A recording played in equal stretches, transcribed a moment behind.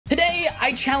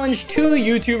I challenged 2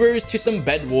 YouTubers to some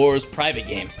Bedwars private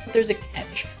games. But there's a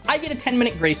catch. I get a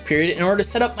 10-minute grace period in order to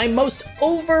set up my most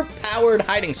overpowered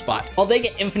hiding spot, while they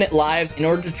get infinite lives in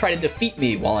order to try to defeat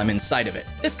me while I'm inside of it.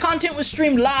 This content was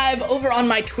streamed live over on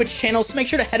my Twitch channel, so make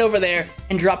sure to head over there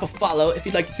and drop a follow if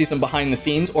you'd like to see some behind the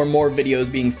scenes or more videos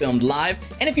being filmed live.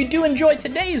 And if you do enjoy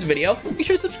today's video, make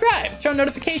sure to subscribe, turn on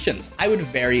notifications. I would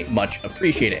very much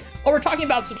appreciate it. While we're talking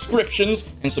about subscriptions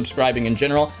and subscribing in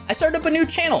general, I started up a new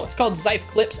channel. It's called Zyph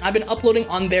Clips, and I've been uploading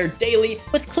on there daily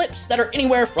with clips that are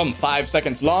anywhere from 5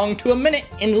 seconds long to a minute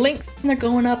in length, and they're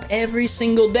going up every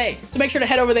single day. So make sure to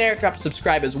head over there, drop a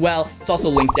subscribe as well. It's also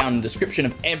linked down in the description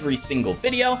of every single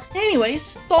video.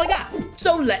 Anyways, that's all I got.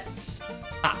 So let's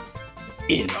hop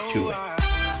into it.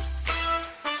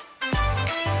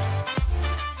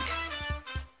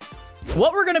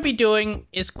 What we're gonna be doing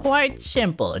is quite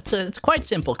simple. It's quite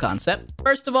simple concept.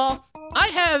 First of all, I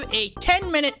have a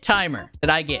 10-minute timer that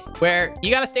I get where you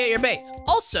gotta stay at your base.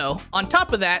 Also, on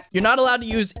top of that, you're not allowed to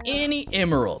use any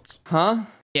emeralds. Huh?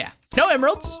 Yeah, no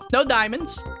emeralds, no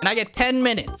diamonds, and I get 10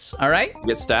 minutes, all right? You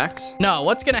get stacks? No,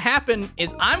 what's gonna happen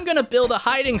is I'm gonna build a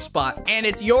hiding spot, and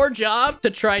it's your job to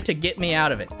try to get me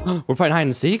out of it. We're playing hide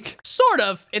and seek? Sort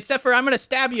of, except for I'm gonna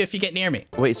stab you if you get near me.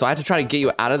 Wait, so I have to try to get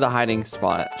you out of the hiding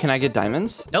spot. Can I get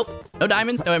diamonds? Nope, no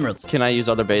diamonds, no emeralds. Can I use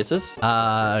other bases?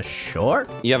 Sure.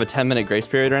 You have a 10-minute grace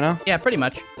period right now? Yeah, pretty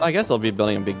much. I guess I'll be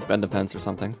building a big bed defense or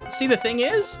something. See, the thing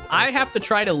is, I have to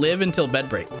try to live until bed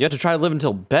break. You have to try to live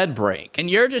until bed break. And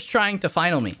you're just trying to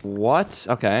final me. What?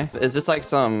 Okay. Is this like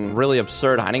some really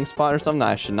absurd hiding spot or something that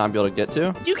I should not be able to get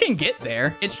to? You can get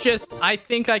there. It's just, I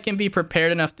think I can be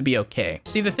prepared enough to be okay.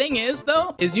 See, the thing is,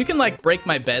 though, is you can like break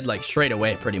my bed like straight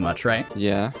away pretty much, right?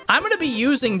 Yeah. I'm going to be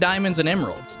using diamonds and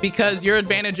emeralds because your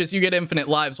advantage is you get infinite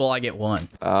lives while I get 1.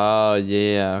 Oh,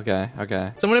 yeah. Okay.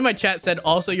 Okay. Someone in my chat said,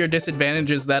 also your disadvantage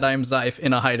is that I'm Zyph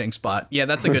in a hiding spot. Yeah,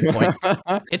 that's a good point.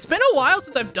 It's been a while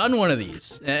since I've done one of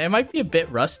these. It might be a bit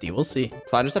rusty. We'll see.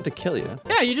 So I just have to kill you.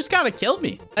 Yeah, you just got to kill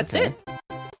me. That's it.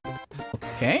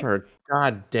 Okay.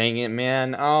 God dang it,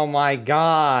 man. Oh my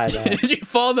god. Did you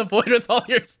fall in the void with all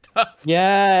your stuff?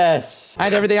 Yes. I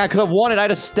had everything I could have wanted. I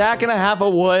had a stack and a half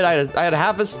of wood. I had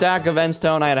half a stack of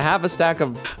endstone. I had a half a stack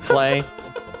of clay.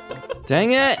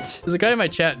 Dang it. There's a guy in my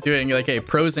chat doing like a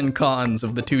pros and cons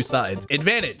of the 2 sides.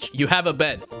 Advantage, you have a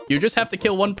bed. You just have to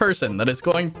kill 1 person that is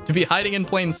going to be hiding in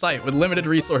plain sight with limited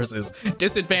resources.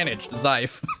 Disadvantage,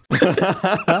 Zyph.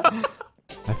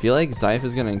 I feel like Zyph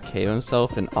is gonna encave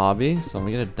himself in Obby, so I'm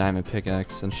gonna get a diamond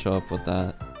pickaxe and show up with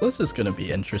that. This is gonna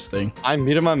be interesting. I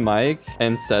muted my mic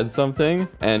and said something,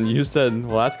 and you said,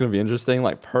 well, that's gonna be interesting.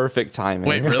 Like, perfect timing.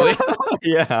 Wait, really?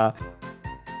 Yeah.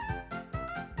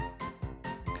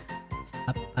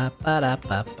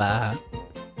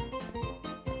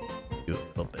 Do a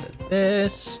little bit of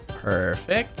this.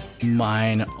 Perfect.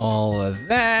 Mine all of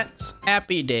that.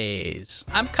 Happy days.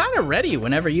 I'm kind of ready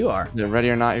whenever you are. Is it ready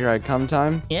or not, here I come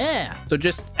time? Yeah. So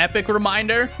just epic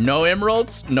reminder, no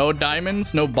emeralds, no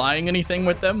diamonds, no buying anything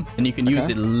with them. And you can use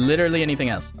it literally anything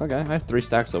else. Okay, I have 3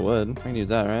 stacks of wood. I can use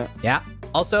that, right? Yeah.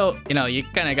 Also, you know, you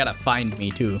kind of got to find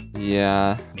me too.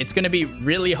 Yeah. It's going to be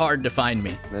really hard to find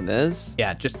me. It is?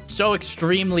 Yeah, just so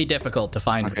extremely difficult to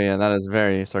find me. Okay, yeah, that is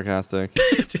very sarcastic.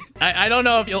 I don't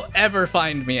know if you'll ever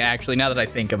find me, actually, now that I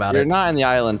think about You're it. not in the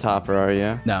island topper, are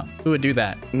you? No. Who would do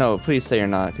that? No, please say you're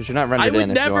not, because you're not rendered I in would if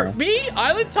you never. are. Me?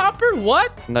 Island Topper?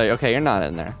 What? No, okay, you're not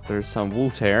in there. There's some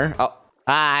wool tear. Oh,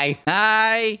 hi.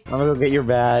 Hi. I'm gonna go get your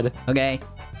bed. Okay.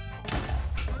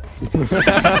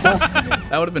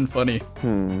 That would have been funny.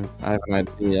 I have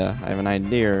an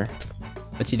idea.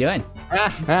 What you doing?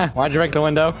 Why'd you break the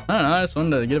window? I don't know. I just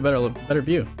wanted to get a better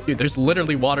view. Dude, there's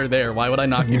literally water there. Why would I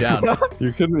knock you down?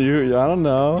 You couldn't. I don't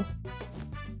know.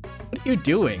 What are you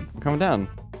doing? I'm coming down.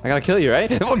 I gotta kill you,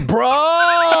 right? Oh,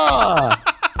 bro!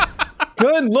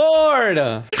 Good lord!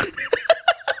 I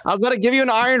was about to give you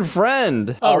an iron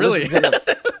friend. Oh, really?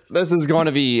 This is going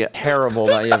to be terrible.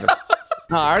 That you have.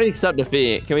 No, I already accept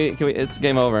defeat. Can we? It's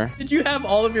game over. Did you have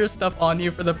all of your stuff on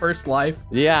you for the first life?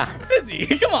 Yeah. Busy.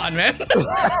 Come on, man.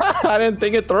 I didn't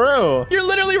think it through. You're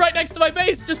literally right next to my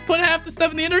base. Just put half the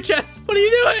stuff in the inner chest. What are you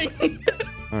doing?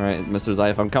 All right, Mr.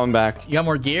 Zyph, I'm coming back. You got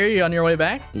more gear? You on your way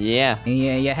back? Yeah.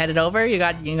 Yeah, you headed over? You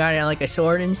got like a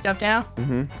sword and stuff now?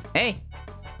 Mm-hmm. Hey.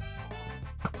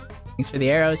 Thanks for the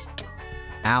arrows.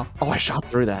 Ow. Oh, I shot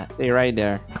through that. Stay right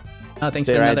there. Oh, thanks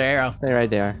for another arrow. Stay right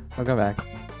there. I'll come back.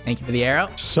 Thank you for the arrow.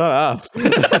 Shut up. What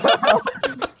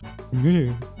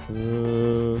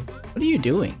are you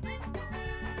doing?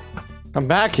 I'm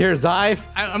back here, Zyph.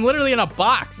 I'm literally in a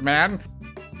box, man.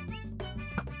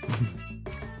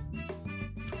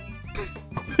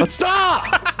 Let's stop!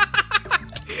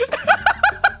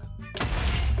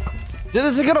 Dude,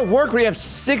 this is gonna work. We have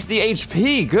 60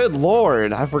 HP. Good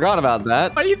lord. I forgot about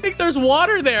that. Why do you think there's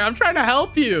water there? I'm trying to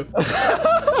help you.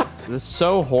 This is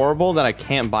so horrible that I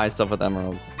can't buy stuff with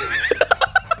emeralds.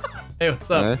 Hey, what's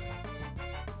up? Okay.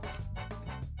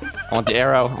 I want the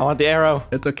arrow. I want the arrow.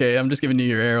 It's okay. I'm just giving you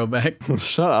your arrow back.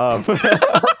 Shut up.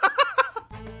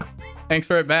 Thanks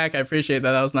for it back. I appreciate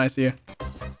that. That was nice of you.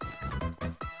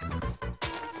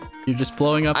 You're just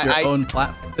blowing up your own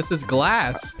platform. This is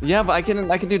glass. Yeah, but I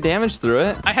can do damage through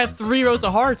it. I have 3 rows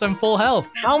of hearts. I'm full health.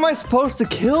 How am I supposed to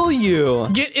kill you?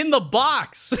 Get in the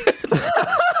box.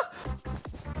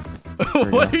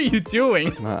 What are you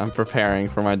doing? I'm preparing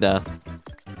for my death.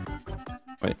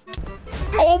 Wait.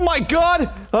 Oh my god!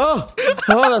 Oh,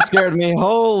 that scared me.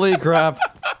 Holy crap.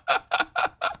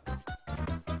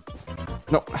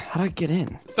 No, how do I get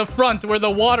in? The front where the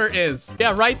water is.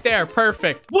 Yeah, right there.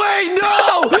 Perfect. Wait,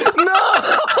 no! No!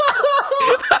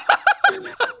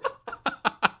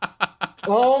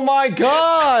 Oh my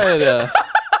god!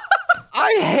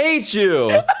 I hate you!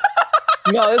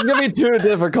 No, this is gonna be too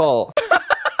difficult.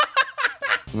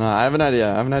 No, I have an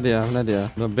idea. I have an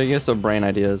idea. The biggest of brain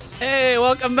ideas. Hey,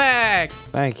 welcome back.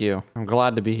 Thank you. I'm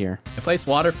glad to be here. I placed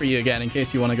water for you again in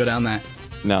case you want to go down that.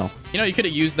 No. You know, you could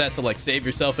have used that to like save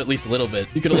yourself at least a little bit.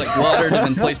 You could have like watered and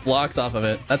then placed blocks off of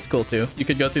it. That's cool too. You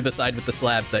could go through the side with the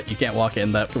slabs that you can't walk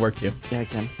in. That could work too. Yeah, I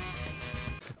can.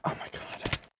 Oh my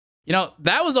god. You know,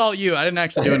 that was all you. I didn't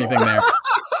actually do anything there.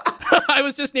 I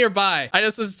was just nearby. I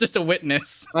just was just a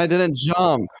witness. I didn't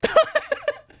jump.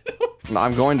 No,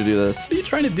 I'm going to do this. What are you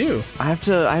trying to do? I have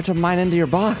to mine into your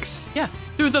box. Yeah,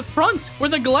 through the front where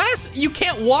the glass, you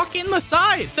can't walk in the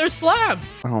side. There's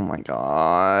slabs. Oh my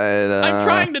god. I'm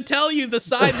trying to tell you the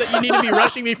side that you need to be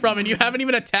rushing me from, and you haven't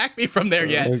even attacked me from there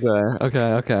yet.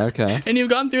 Okay. And you've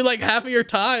gone through like half of your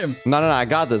time. No, I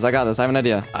got this. I have an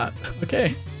idea.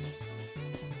 Okay.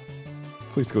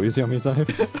 Please go easy on me,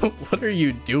 Zyph. What are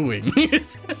you doing?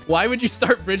 Why would you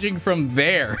start bridging from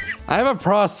there? I have a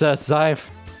process, Zyph.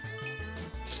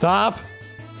 Stop.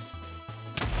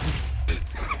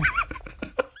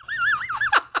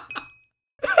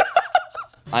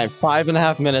 I have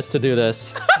 5.5 minutes to do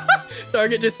this.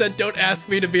 Target just said, don't ask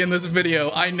me to be in this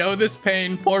video. I know this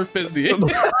pain, poor Fizzy.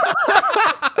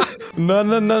 No.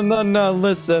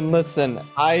 Listen.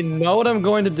 I know what I'm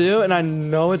going to do, and I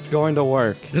know it's going to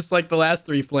work. Just like the last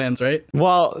 3 plans, right?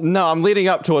 Well, no, I'm leading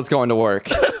up to what's going to work.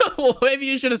 Well, maybe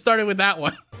you should have started with that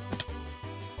one.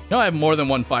 You know I have more than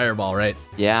 1 fireball, right?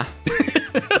 Yeah.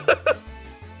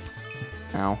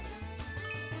 Ow.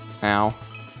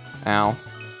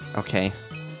 Okay.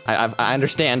 I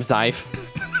understand, Zyph.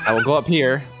 I will go up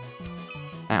here.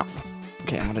 Ow.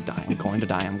 Okay, I'm going to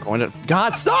die.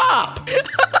 God, stop!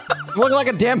 I'm looking like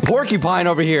a damn porcupine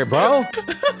over here, bro.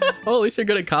 Well, at least you're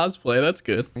good at cosplay. That's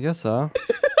good. I guess so.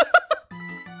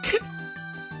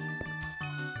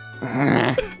 What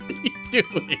are you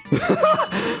doing?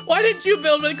 Why did you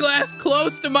build a glass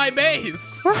close to my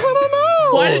base? I don't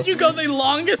know. Why did you go the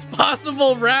longest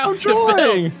possible route to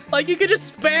build? Like, you could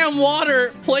just spam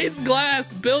water, place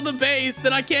glass, build a base,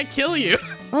 then I can't kill you.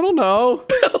 I don't know.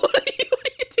 What are you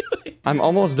doing? I'm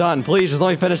almost done. Please, just let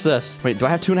me finish this. Wait, do I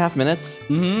have 2.5 minutes?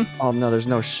 Mm-hmm. Oh, no, there's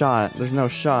no shot.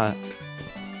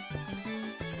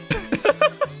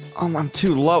 I'm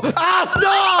too low.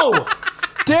 Ah, no!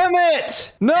 Damn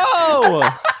it! No!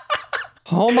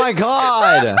 Oh my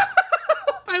god!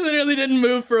 I literally didn't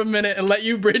move for a minute and let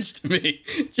you bridge to me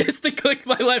just to click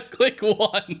my left click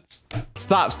once.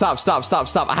 Stop.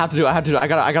 I have to do it. I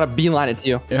gotta beeline it to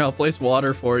you. Here, I'll place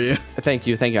water for you. Thank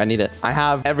you. I need it. I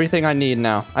have everything I need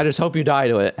now. I just hope you die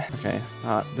to it. Okay.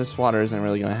 This water isn't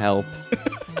really gonna help.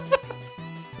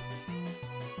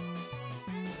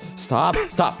 Stop.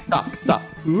 Stop.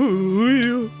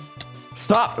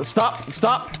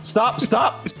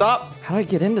 How do I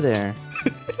get into there?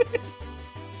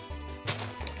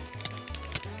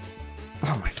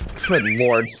 Oh my good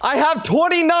lord. I have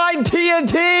 29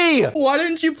 TNT! Why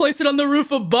didn't you place it on the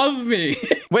roof above me?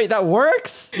 Wait, that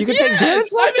works? You can take damage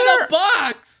I'm like that? in a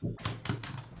box!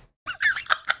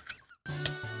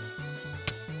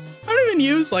 I don't even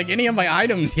use like any of my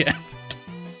items yet.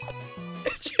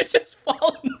 You're just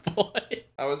falling, boy.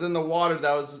 I was in the water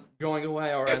that was going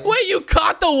away already. Wait, you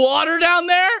caught the water down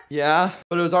there? Yeah,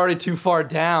 but it was already too far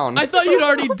down. I thought you'd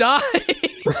already died.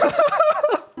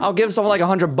 I'll give someone like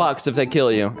 $100 if they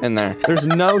kill you in there. There's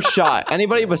no shot.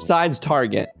 Anybody besides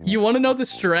target. You want to know the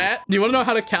strat? Do you want to know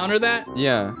how to counter that?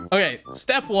 Yeah. Okay,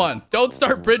 step 1, don't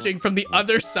start bridging from the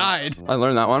other side. I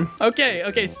learned that one.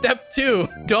 Okay, step 2,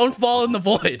 don't fall in the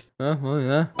void. Well,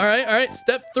 yeah. All right,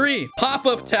 step 3,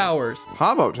 pop-up towers.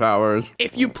 Pop-up towers?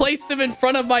 If you place them in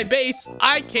front of my base,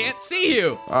 I can't see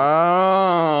you.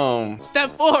 Oh.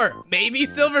 Step 4, maybe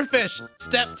silverfish.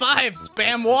 Step 5,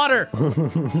 spam water.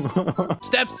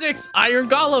 Step 6, iron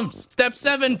golems. Step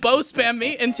 7, bow spam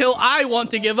me until I want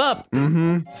to give up.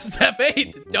 Step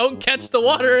 8, don't catch the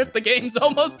water if the game's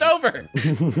almost over.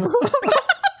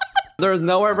 There's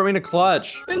nowhere for me to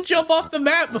clutch. Then jump off the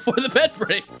map before the bed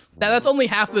breaks. Now, that's only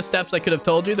half the steps I could have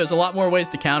told you. There's a lot more ways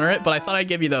to counter it, but I thought I'd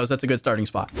give you those. That's a good starting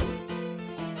spot.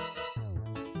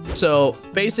 So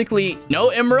basically, no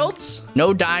emeralds,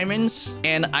 no diamonds,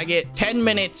 and I get 10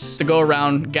 minutes to go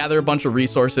around, gather a bunch of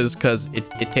resources because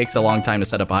it takes a long time to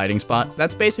set up a hiding spot.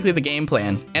 That's basically the game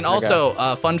plan. And also,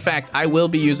 fun fact, I will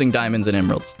be using diamonds and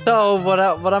emeralds. So what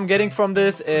I'm getting from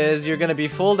this is you're gonna be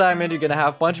full diamond, you're gonna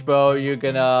have punch bow, you're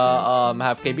gonna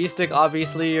have KB stick,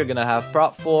 obviously, you're gonna have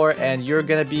prop 4, and you're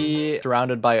gonna be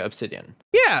surrounded by obsidian.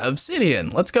 Yeah, obsidian.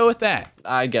 Let's go with that.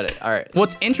 I get it. All right.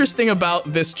 What's interesting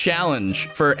about this challenge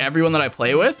for everyone that I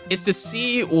play with is to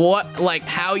see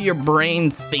how your brain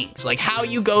thinks, like how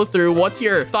you go through, what's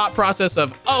your thought process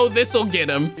of, oh, this'll get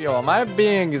him. Yo, am I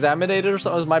being examinated or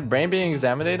something? Is my brain being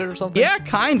examinated or something? Yeah,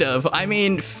 kind of. I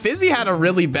mean, Fizzy had a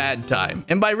really bad time.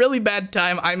 And by really bad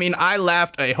time, I mean, I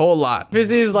laughed a whole lot.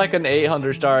 Fizzy is like an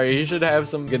 800 star. He should have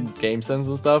some good game sense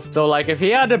and stuff. So like if he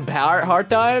had a hard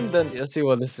time, then let's see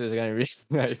what this is gonna be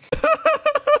like.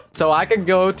 So I can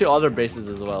go to other bases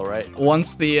as well, right?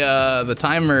 Once the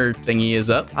timer thingy is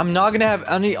up. I'm not gonna have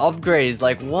any upgrades.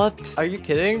 Like, what? Are you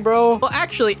kidding, bro? Well,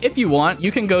 actually, if you want,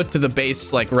 you can go to the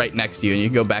base like right next to you and you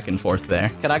can go back and forth there.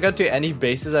 Can I go to any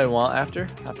bases I want after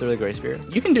the grace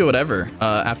period? You can do whatever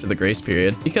after the grace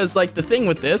period. Because like the thing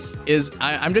with this is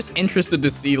I'm just interested to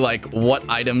see like what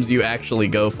items you actually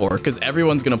go for. Because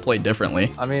everyone's gonna play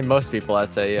differently. I mean, most people,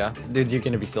 I'd say, yeah. Dude, you're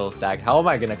gonna be so stacked. How am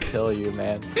I gonna kill you,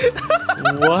 man?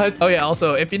 What? Oh yeah,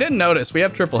 also, if you didn't notice, we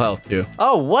have triple health too.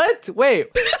 Oh, what? Wait,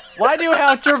 why do you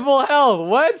have triple health?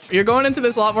 What? You're going into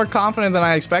this a lot more confident than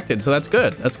I expected, so that's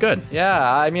good. That's good.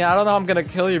 Yeah, I mean, I don't know how I'm gonna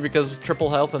kill you because of triple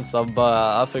health and stuff, but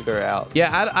I'll figure it out.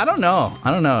 Yeah, I don't know.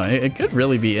 I don't know. It could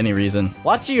really be any reason.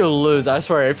 Watch you lose, I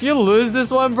swear. If you lose this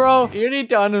one, bro, you need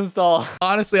to uninstall.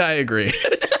 Honestly, I agree.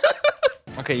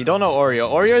 Okay, you don't know Oreo.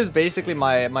 Oreo is basically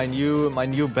my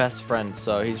new best friend,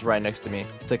 so he's right next to me.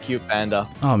 It's a cute panda.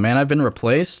 Oh man, I've been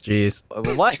replaced? Jeez.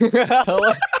 What?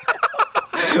 What?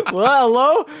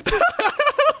 Hello?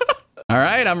 All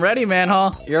right, I'm ready,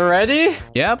 Manhole. You're ready?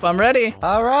 Yep, I'm ready.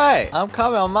 All right, I'm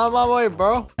coming. I'm on my way,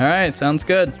 bro. All right, sounds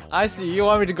good. I see. You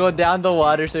want me to go down the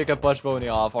water so you can punch Boney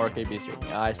off or KB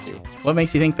streak. I see. What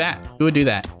makes you think that? Who would do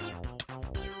that?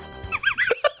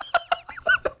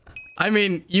 I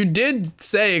mean, you did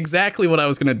say exactly what I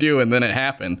was gonna do, and then it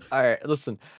happened. All right,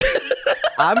 listen.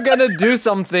 I'm gonna do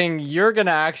something. You're gonna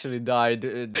actually die,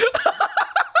 dude.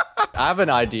 I have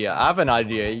an idea.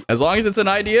 As long as it's an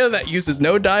idea that uses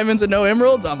no diamonds and no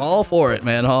emeralds, I'm all for it,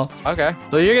 Manhole. Okay.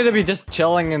 So you're gonna be just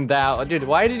chilling in that. Dude,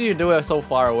 why did you do it so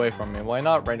far away from me? Why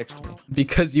not right next to me?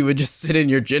 Because you would just sit in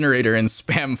your generator and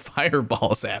spam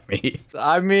fireballs at me.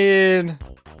 I mean...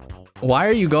 Why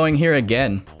are you going here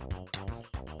again?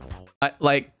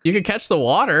 Like, you could catch the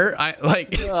water.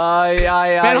 Manhole,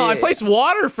 I placed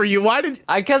water for you. Why did?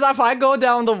 Because if I go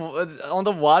down on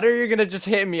the water, you're gonna just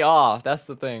hit me off. That's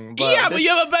the thing. But yeah, but you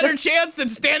have a better chance than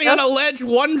standing on a ledge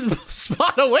one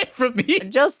spot away from me.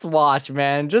 Just watch,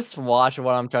 man. Just watch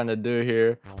what I'm trying to do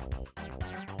here.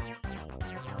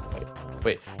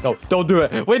 Wait, no, don't do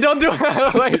it. Wait, don't do it.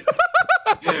 Wait.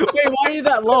 Wait, why are you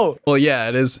that low? Well, yeah,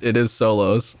 it is so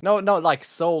lows. No, like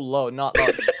so low, not low.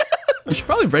 You should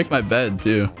probably break my bed,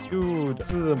 too. Dude,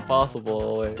 this is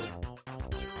impossible. Wait.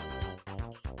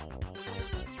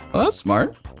 Well, that's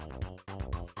smart.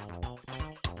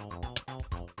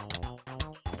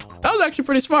 That was actually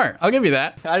pretty smart. I'll give you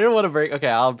that. I didn't want to break. Okay,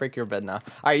 I'll break your bed now. All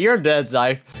right, you're dead,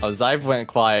 Zyph. Oh, Zyph went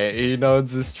quiet. He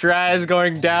knows the strat is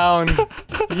going down.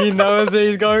 He knows that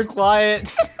he's going quiet.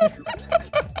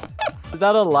 Is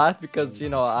that a laugh because, you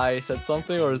know, I said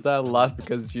something, or is that a laugh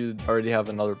because you already have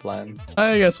another plan?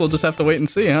 I guess we'll just have to wait and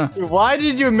see, huh? Why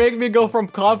did you make me go from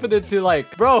confident to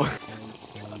like, bro?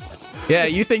 Yeah,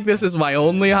 you think this is my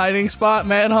only hiding spot,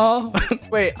 Manhole?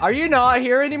 Wait, are you not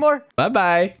here anymore?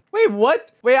 Bye-bye. Wait,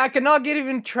 what? Wait, I cannot get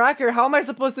even tracker. How am I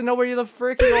supposed to know where you the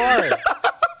frick you are?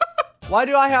 Why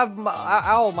do I have my...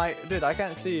 Ow, my... Dude, I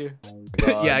can't see you.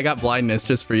 Yeah, I got blindness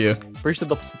just for you. Appreciate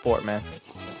the support, man.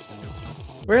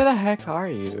 Where the heck are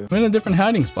you? I'm in a different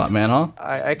hiding spot, man, huh?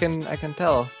 I can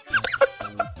tell.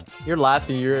 You're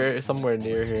laughing. You're somewhere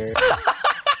near here.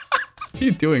 What are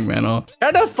you doing, man, huh?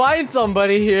 Trying to find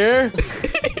somebody here.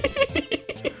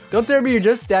 Don't tell me you're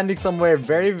just standing somewhere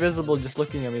very visible, just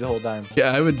looking at me the whole time.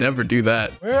 Yeah, I would never do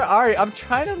that. Where are you? I'm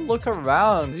trying to look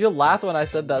around. You laughed when I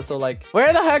said that, so like,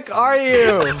 where the heck are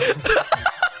you?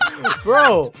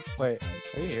 Bro, wait,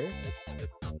 are you here?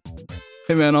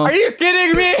 Hey, man, huh? Are you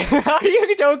kidding me? Are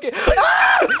you joking?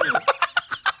 Ah!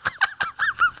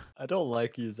 I don't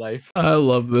like you, Zyph. I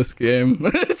love this game.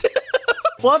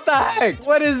 What the heck?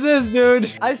 What is this,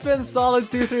 dude? I spent solid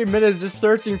 2-3 minutes just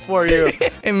searching for you.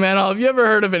 Hey, man, have you ever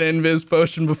heard of an invis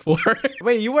potion before?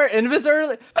 Wait, you were invis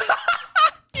early?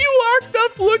 You walked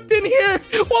up, looked in here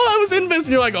while I was invis, and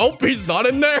you're like, oh, he's not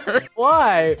in there.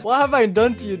 Why? What have I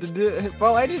done to you to do?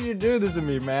 Bro, why did you do this to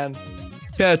me, man?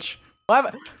 Catch. Why have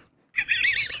I...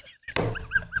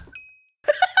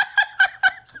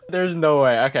 There's no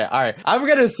way. Okay, all right. I'm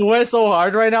gonna sweat so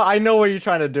hard right now. I know what you're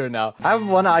trying to do now. I have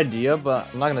one idea, but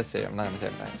I'm not gonna say it. I'm not gonna say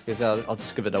it next because I'll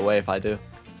just give it away if I do.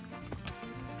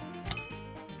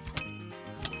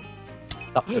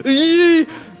 Stop. Yee!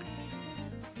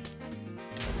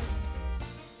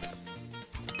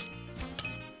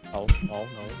 Oh, no.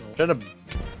 I'm trying to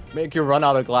make you run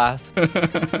out of glass.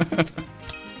 Alright,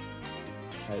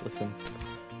 listen.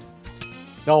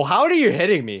 No, how are you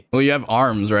hitting me? Well, you have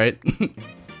arms, right?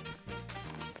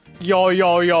 Yo.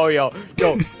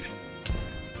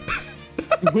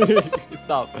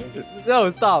 Stop.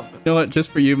 No, stop. You know what? Just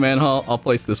for you, man, I'll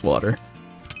place this water.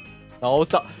 No,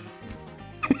 stop.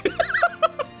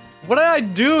 What did I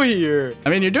do here?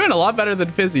 I mean, you're doing a lot better than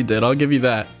Fizzy did. I'll give you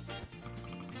that.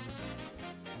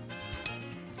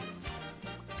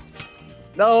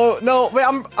 No. Wait,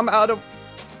 I'm out of...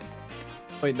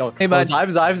 Wait, no. Hey, bud.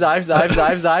 Zyph.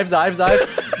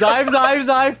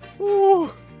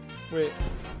 Ooh. Wait.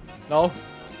 No.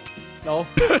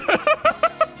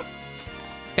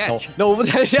 Catch. No,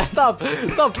 just stop.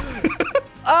 Oh!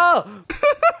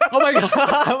 Oh my god.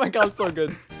 Oh my god, so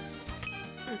good.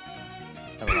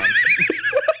 Never mind.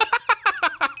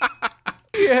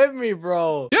 You hit me,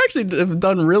 bro. You actually have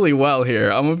done really well here.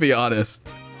 I'm gonna be honest.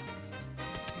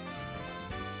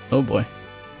 Oh boy.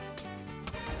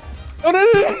 No,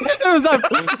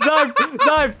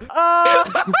 Zyph.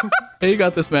 Hey, you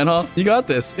got this, man, You got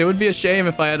this. It would be a shame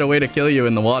if I had a way to kill you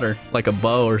in the water, like a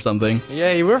bow or something.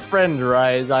 Yeah, we're friends,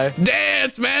 right, Zyph?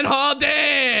 Dance, man,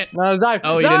 dance! No, Zyph.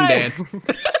 Oh, he didn't dance.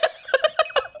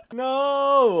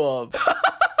 No.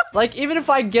 Like, even if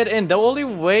I get in, the only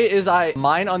way is I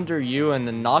mine under you and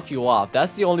then knock you off.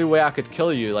 That's the only way I could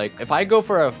kill you. Like, if I go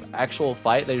for an actual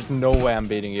fight, there's no way I'm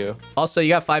beating you. Also, you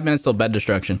got 5 minutes till bed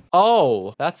destruction.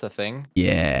 Oh, that's a thing.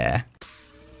 Yeah.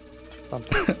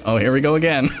 Oh, here we go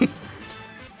again.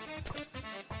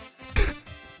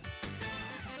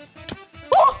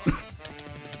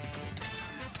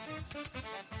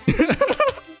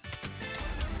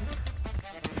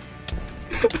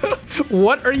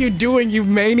 What are you doing, you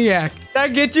maniac? Did I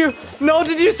get you? No,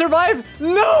 did you survive?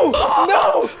 No!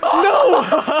 No! No!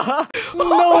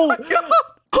 Oh my god!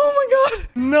 Oh my god!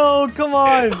 No, come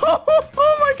on!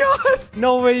 Oh my god!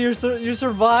 No way, you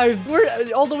survived.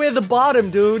 We're all the way at the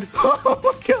bottom, dude. Oh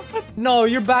my god! No,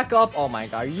 you're back up. Oh my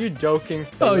god, are you joking?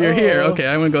 Oh, you're here. Okay,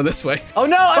 I'm gonna go this way. Oh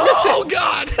no, I missed it! Oh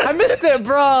god! I missed it,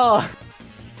 bro!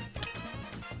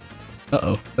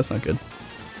 Uh-oh, that's not good.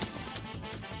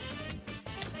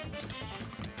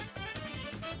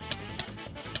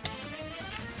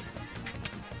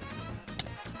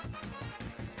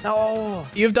 No!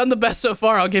 You've done the best so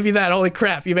far, I'll give you that. Holy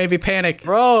crap, you made me panic.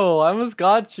 Bro, I almost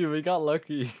got you. We got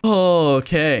lucky.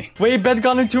 Okay. Wait, bed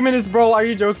gone in 2 minutes, bro. Are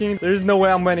you joking? There's no way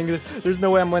I'm winning this. There's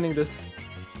no way I'm winning this.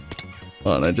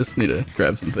 Hold on, I just need to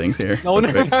grab some things here. No,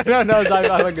 Zyph,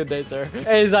 have a good day, sir.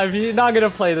 Hey, Zyph, you're not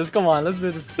gonna play this. Come on, let's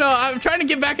do this. No, I'm trying to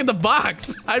get back in the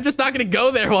box. I'm just not gonna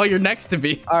go there while you're next to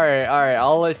me. All right,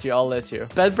 I'll let you.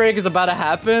 Bed break is about to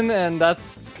happen, and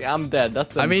I'm dead.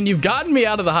 That's it. I mean, you've gotten me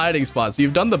out of the hiding spot, so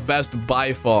you've done the best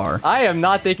by far. I am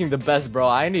not taking the best, bro.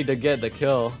 I need to get the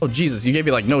kill. Oh, Jesus, you gave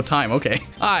me like no time. Okay.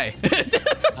 Hi.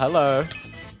 Hello.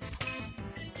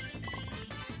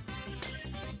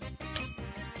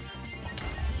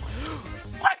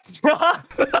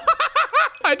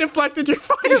 I deflected your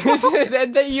fireball.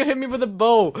 And then you hit me with a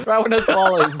bow right when I was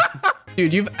falling.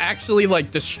 Dude, you've actually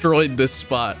like destroyed this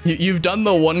spot. You've done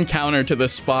the one counter to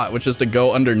this spot, which is to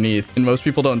go underneath. And most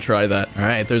people don't try that. All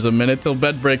right, there's a minute till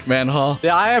bed break, man, Hall.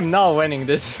 Yeah, I am not winning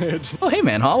this, dude. Oh, hey,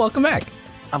 man, Hall, welcome back.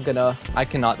 I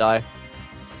cannot die.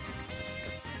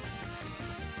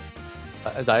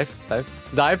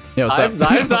 Zyph. Yo, what's up?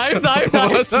 Zyph.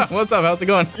 What's up? What's up? How's it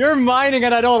going? You're mining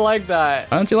and I don't like that.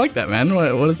 Why don't you like that, man?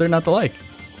 What is there not to like?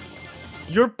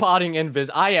 You're potting invis.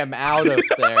 I am out of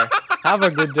there. Have a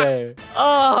good day.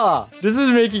 This is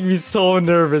making me so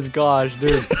nervous. Gosh,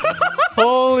 dude.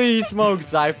 Holy smokes,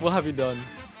 Zyph. What have you done?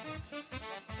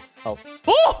 Oh.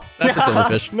 Oh! That's a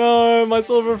silverfish. No, my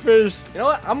silverfish. You know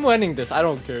what? I'm winning this. I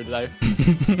don't care, Zyph.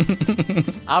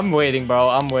 I'm waiting, bro.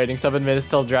 I'm waiting. 7 minutes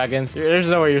till dragons. There's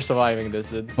no way you're surviving this,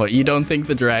 dude. What, you don't think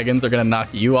the dragons are gonna knock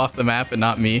you off the map and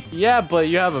not me? Yeah, but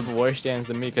you have a worse chance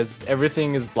than me because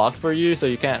everything is blocked for you, so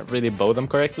you can't really bow them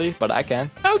correctly, but I can.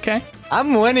 Okay.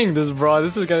 I'm winning this, bro.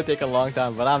 This is gonna take a long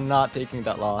time, but I'm not taking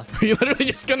that loss. Are you literally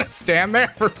just gonna stand there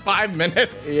for 5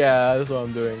 minutes? Yeah, that's what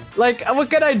I'm doing. Like, what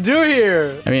can I do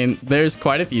here? I mean, there's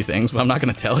quite a few things, but I'm not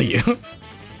gonna tell you.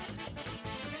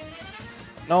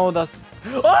 No, that's...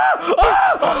 No,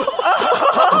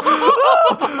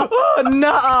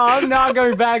 I'm not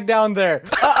going back down there.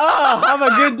 Have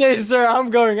a good day, sir. I'm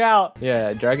going out.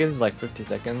 Yeah, dragon's like 50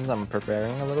 seconds. I'm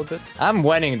preparing a little bit. I'm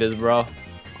winning this, bro.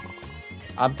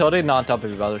 I'm totally not on top of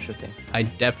you while they're shooting. I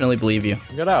definitely believe you.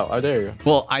 Get out. I dare you.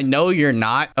 Well, I know you're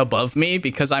not above me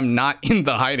because I'm not in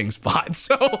the hiding spot,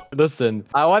 so... Listen,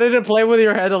 I wanted to play with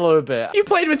your head a little bit. You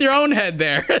played with your own head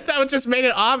there. That just made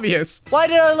it obvious. Why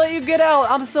did I let you get out?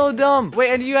 I'm so dumb.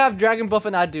 Wait, and you have dragon buff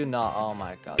and I do not. Oh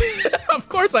my god. Of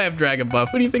course I have dragon buff.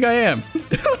 Who do you think I am?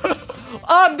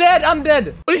 I'm dead. I'm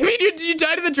dead. What do you mean? You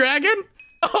died to the dragon?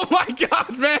 Oh my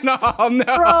god, man. Oh no.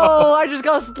 Bro, I just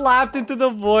got slapped into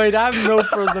the void. I have no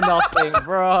further nothing,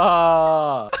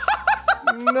 bro.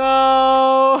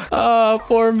 No. Oh,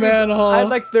 poor Manhole. I had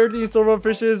like 13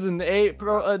 silverfishes and 8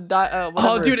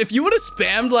 oh, dude, if you would have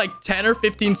spammed like 10 or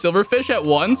 15 silverfish at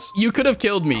once, you could have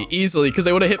killed me easily because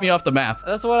they would have hit me off the map.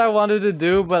 That's what I wanted to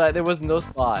do, but there was no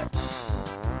spot.